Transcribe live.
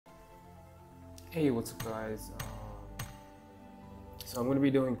Hey, what's up, guys? So I'm gonna be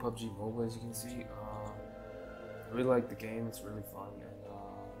doing Pubg Mobile, as you can see. I really like the game; it's really fun, and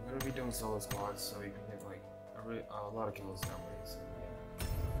I'm gonna be doing solo squads, so you can get like a lot of kills that way. So yeah.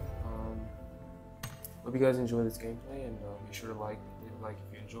 Hope you guys enjoy this gameplay, and be sure to leave a like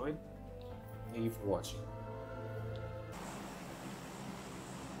if you enjoyed. Thank you for watching.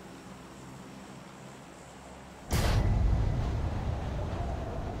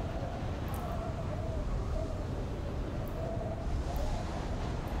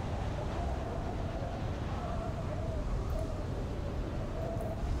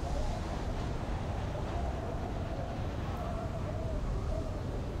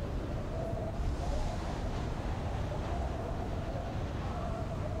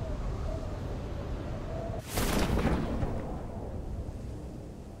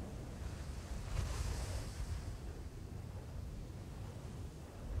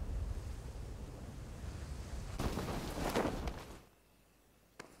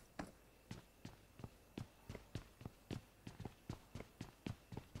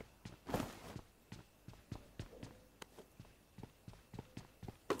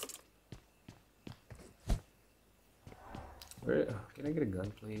 Can I get a gun,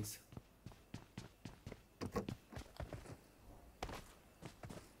 please?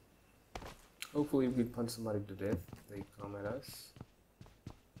 Hopefully we can punch somebody to death if they come at us.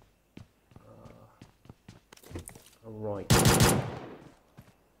 Alright.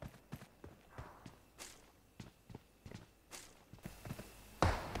 I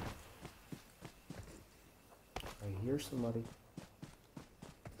hear somebody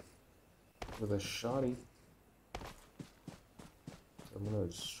with a shotty. I'm gonna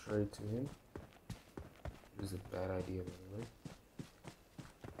go straight to him. It was a bad idea, by the way.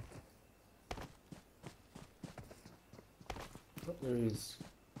 Oh, there he is.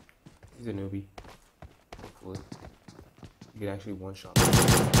 He's a newbie. Hopefully, you can actually one-shot him.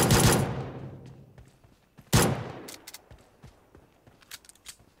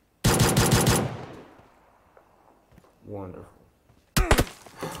 Wonderful.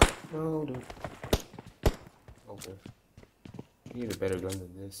 No, dude. Okay. You need a better gun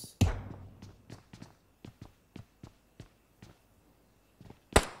than this.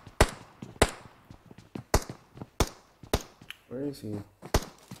 Where is he?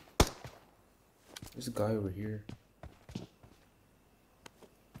 There's a guy over here.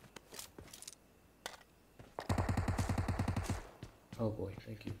 Oh boy,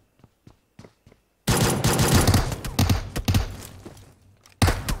 thank you.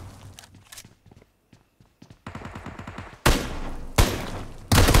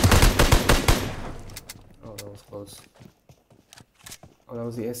 Oh, that was close. Oh, that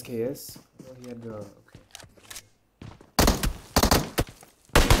was the SKS? Oh, he had the... Okay.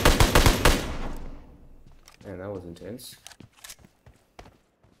 Man, that was intense.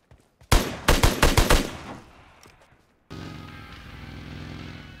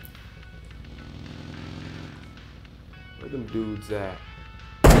 Where them dudes at?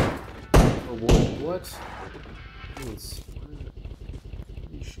 Oh boy, what? Jeez, where are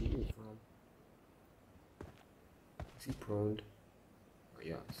you shooting from? Is he prone? Oh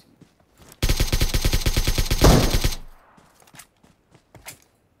yeah, I see.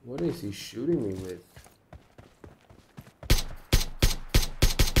 What is he shooting me with?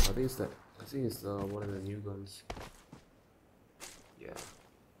 I think it's one of the new guns. Yeah.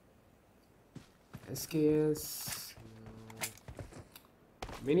 SKS. No.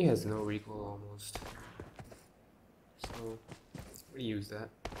 Mini has no recoil almost. So I'm gonna use that.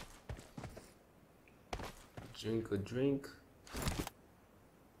 Drink a drink.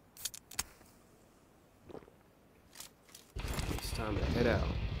 It's time to head out.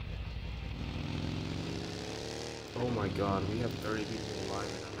 Oh my god, we have 30 people alive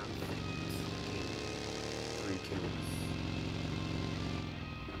and I'm not 3 kills.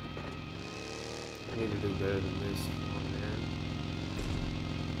 I need to do better than this. Come on, man.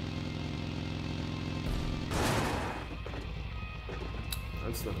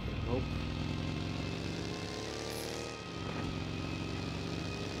 That's not gonna help.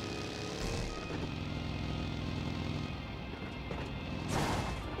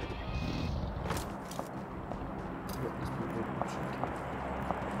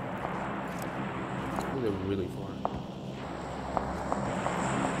 They're really far.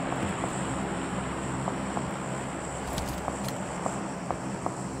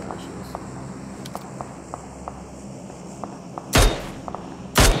 Gosh, yes.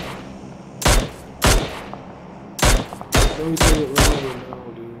 Don't say it wrong now,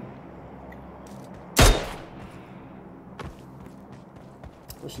 dude.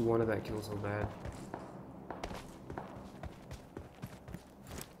 actually wanted that kill so bad.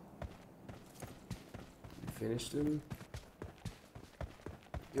 We finished him.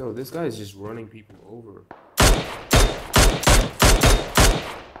 Yo, this guy is just running people over.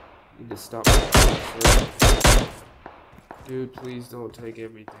 Need to stop. Dude, please don't take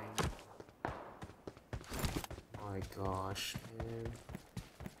everything. My gosh, man.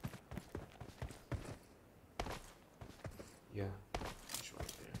 Yeah, it's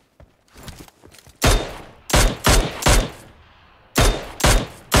right there.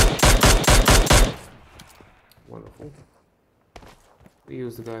 Wonderful. He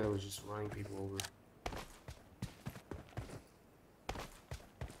was the guy that was just running people over.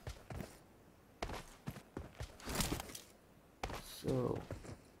 So.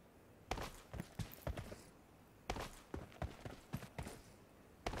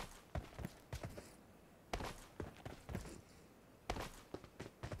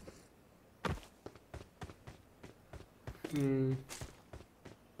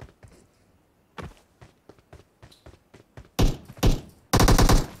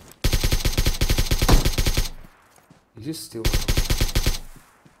 He's just stealing.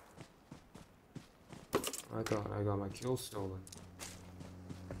 I got my kill stolen.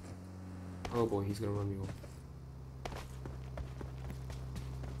 Oh boy, he's gonna run me over.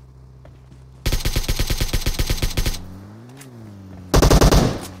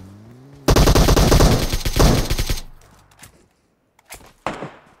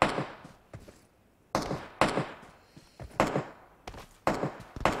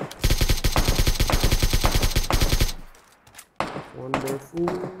 Wonderful.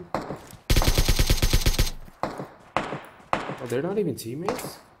 Oh, they're not even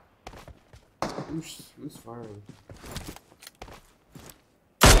teammates? Who's firing?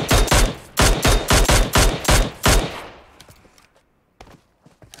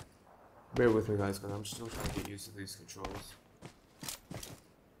 Bear with me, guys, because I'm still trying to get used to these controls.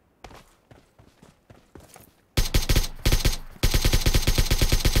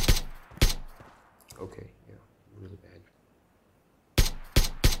 Okay, yeah, really bad.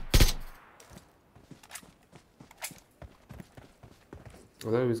 I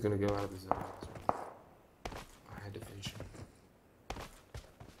thought he was gonna go out of the zone. I had to finish him.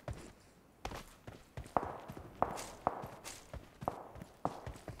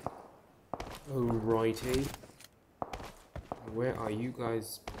 Alrighty. Where are you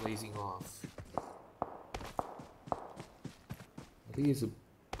guys blazing off? I think it's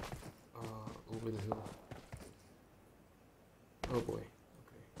over the hill. Oh boy.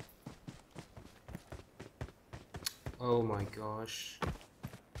 Okay. Oh my gosh.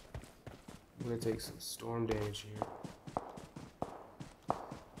 I'm gonna take some storm damage here.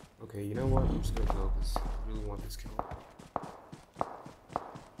 Okay, you know what? I'm just gonna go because I really want this kill.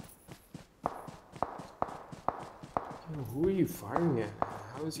 Yo, who are you firing at?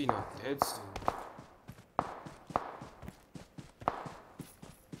 How is he not dead still?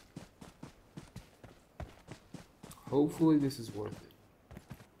 Hopefully this is worth it.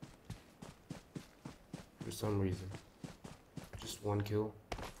 For some reason. Just one kill.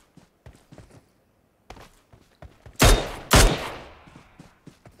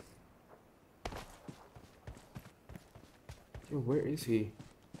 Yo, where is he?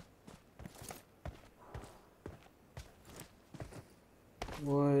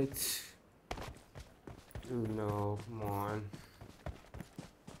 What? Dude, no, come on.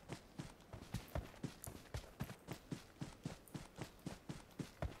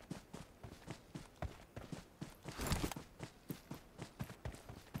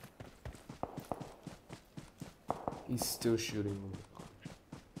 He's still shooting. Oh my gosh.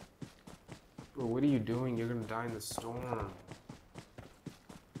 Bro, what are you doing? You're gonna die in the storm.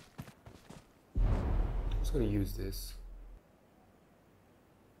 I'm just gonna use this.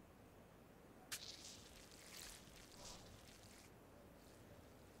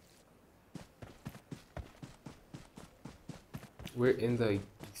 We're in the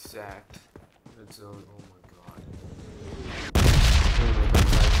exact red zone. Oh my god. Oh my god,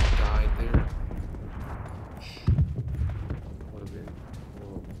 I died there. Would have been.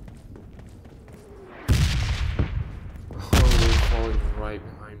 Whoa. Oh, they're falling right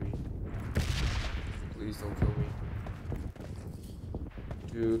behind me. Please don't kill me.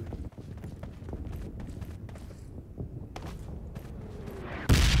 Dude.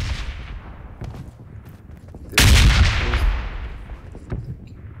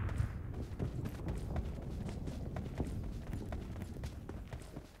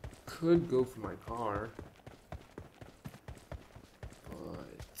 Could go for my car,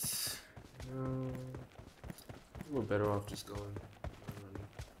 but no, we're better off just going.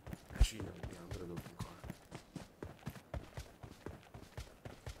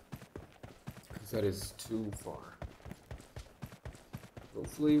 That is too far.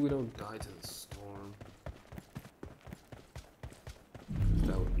 Hopefully we don't die to the storm.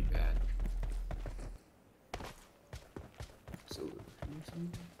 That would be bad. So,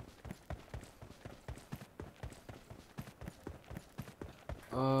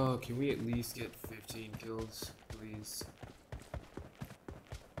 can we at least get 15 kills, please?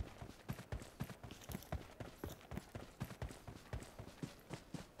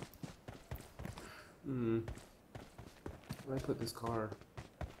 Where did I put this car?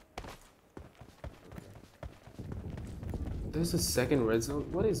 Okay. There's a second red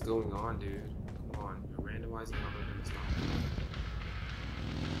zone? What is going on, dude? Come on, you're randomizing algorithms now.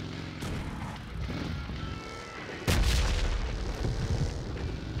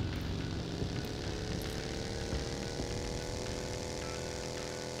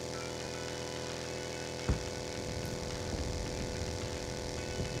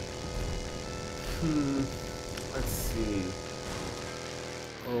 Let's see.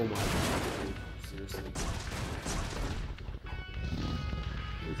 Oh my god, seriously.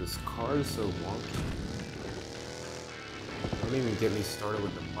 Dude, this car is so wonky. Don't even get me started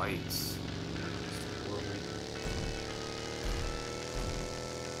with the bikes.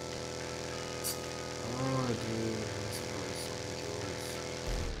 Oh, dude.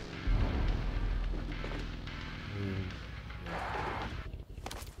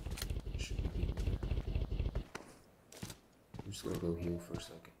 I'm just gonna go heal for a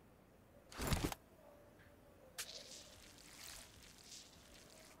second.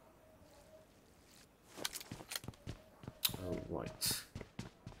 Alright.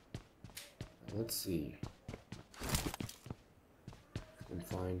 Let's see. If we can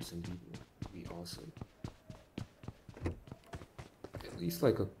find some people, would be awesome. At least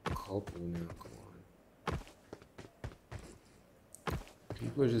like a couple now, come on.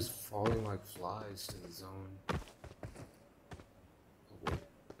 People are just falling like flies to the zone.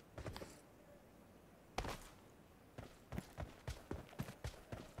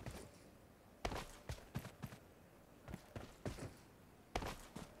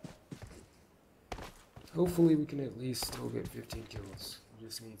 Hopefully we can at least still get 15 kills. We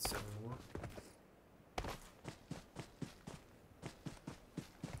just need 7 more.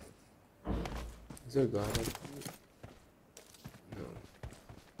 Is there a guy on the point? No.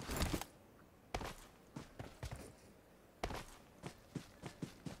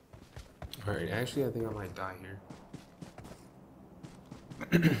 Alright, actually I think I might die here.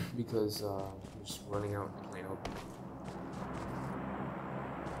 Because I'm just running out and playing open.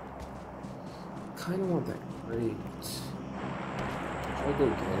 Kinda want that crate. I'll go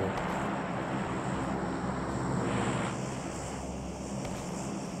get it.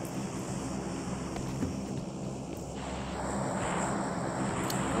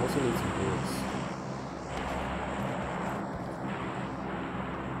 I also need some bullets.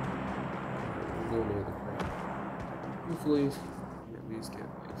 We'll go near the crate. Hopefully, we can at least get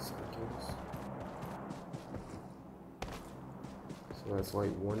like 7 kills. So that's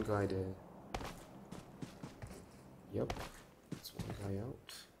like one guy dead. Yep, that's one guy out.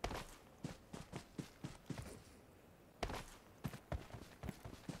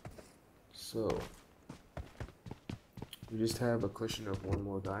 So, we just have a cushion of one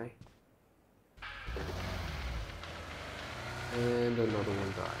more guy. And another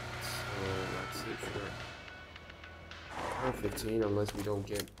one died. So that's it for our 15, unless we don't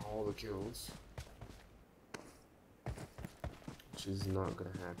get all the kills. Which is not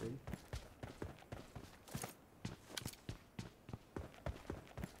gonna happen.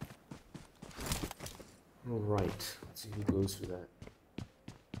 Alright, let's see who goes for that.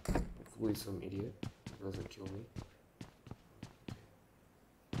 Hopefully some idiot doesn't kill me.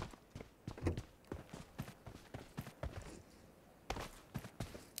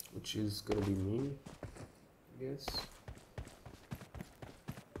 Which is gonna be me, I guess.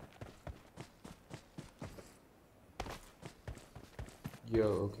 Yo,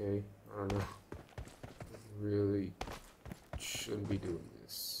 okay, I don't know. I really shouldn't be doing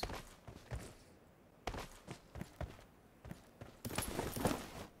this.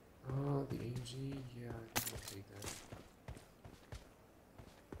 The AMG, yeah, I'll take that.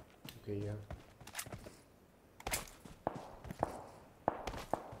 Okay, yeah.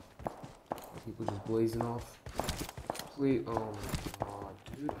 People just blazing off. Please, oh my god,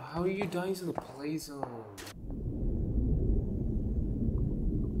 dude, how are you dying to the play zone?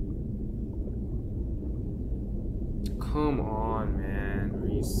 Come on, man, are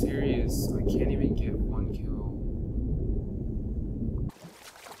you serious? I can't even get one kill.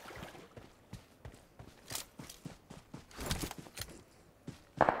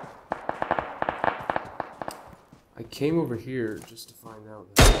 came over here just to find out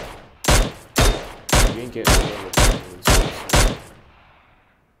that you ain't getting away with it.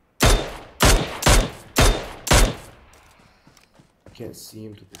 Can't see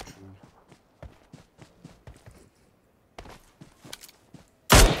him to the truth.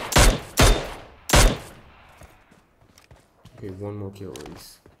 Okay, one more kill at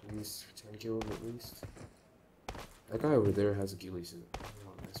least. Please, 10 kills at least. That guy over there has a ghillie suit. I don't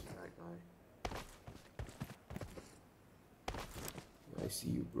want to mess with that guy. I see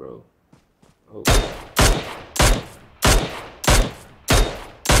you, bro. Oh.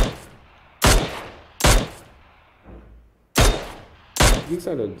 At least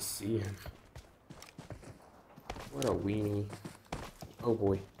I didn't see him. What a weenie. Oh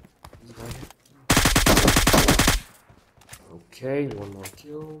boy. Is this guy here? Okay, one more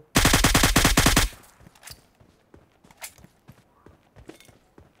kill.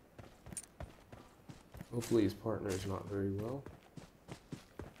 Hopefully his partner is not very well.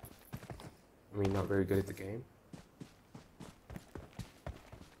 I mean, not very good at the game.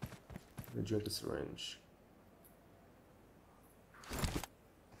 I'm gonna drink a syringe.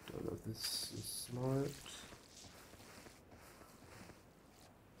 Don't know if this is smart.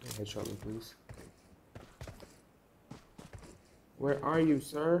 Don't headshot me, please. Okay. Where are you,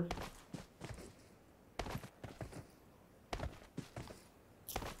 sir?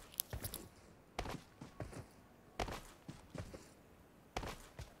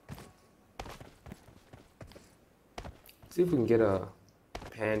 See if we can get a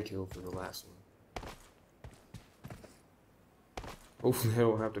pan kill for the last one. Hopefully I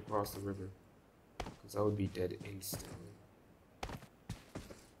don't have to cross the river, because I would be dead instantly.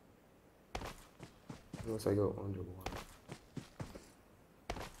 Unless I go underwater.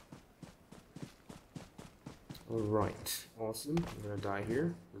 Alright, awesome. I'm gonna die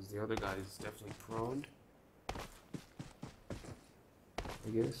here, because the other guy is definitely prone. I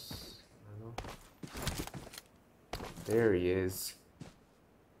guess. I don't know. There he is.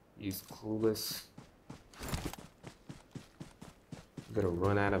 He's clueless. I'm gonna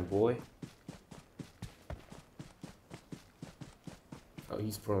run at him, boy. Oh,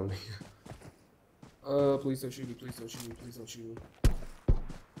 he's prone. Please don't shoot me, please don't shoot me, please don't shoot me.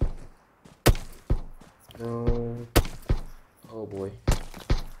 No. Oh boy.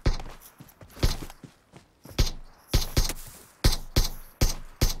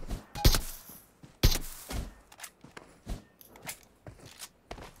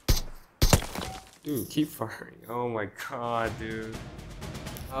 Dude, keep firing. Oh my god, dude.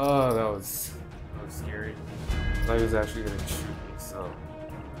 Oh, that was scary. I thought he was actually gonna shoot me, so.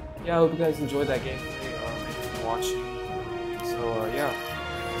 Yeah, I hope you guys enjoyed that gameplay. Thanks for watching. So, yeah.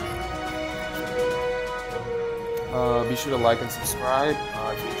 Be sure to like and subscribe.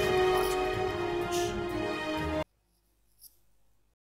 If you enjoyed